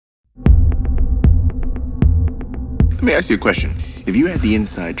Let me ask you a question. If you had the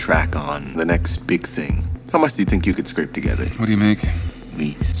inside track on the next big thing, how much do you think you could scrape together? What do you make?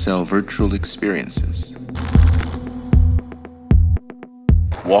 We sell virtual experiences.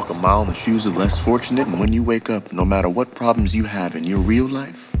 Walk a mile in the shoes of the less fortunate, and when you wake up, no matter what problems you have in your real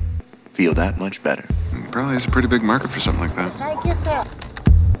life, feel that much better. Probably is a pretty big market for something like that. I guess so.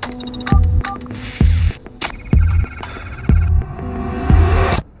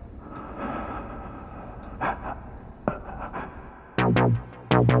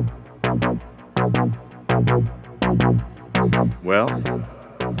 Well,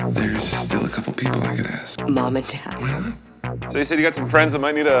 There's still a couple people I could ask. Mom and Dad. So you said you got some friends that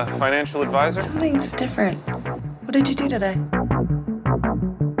might need a financial advisor? Something's different. What did you do today?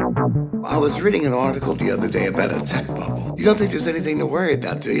 I was reading an article the other day about a tech bubble. You don't think there's anything to worry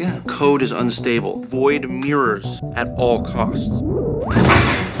about, do you? Code is unstable. Void mirrors at all costs.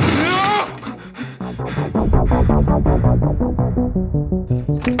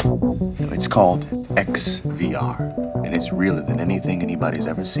 it's called XVR, and it's realer than anything anybody's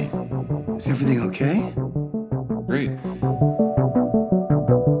ever seen. Is everything okay? Great.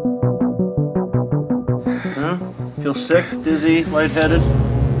 Huh? Feel sick, dizzy, lightheaded?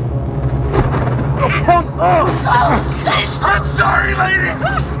 I'm sorry,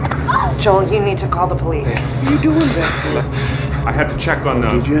 lady! Joel, you need to call the police. What are you doing back there? I had to check on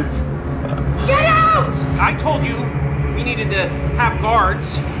Did you? Get out! I told you we needed to have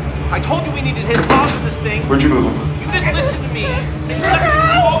guards. I told you we needed to hit pause on this thing. Where'd you move them? You didn't listen to me. And you let me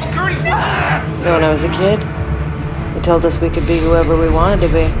do all the dirty work. You know, when I was a kid, they told us we could be whoever we wanted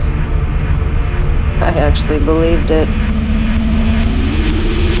to be. I actually believed it.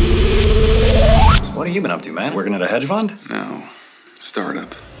 What have you been up to, man? Working at a hedge fund? No.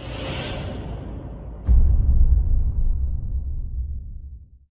 Startup.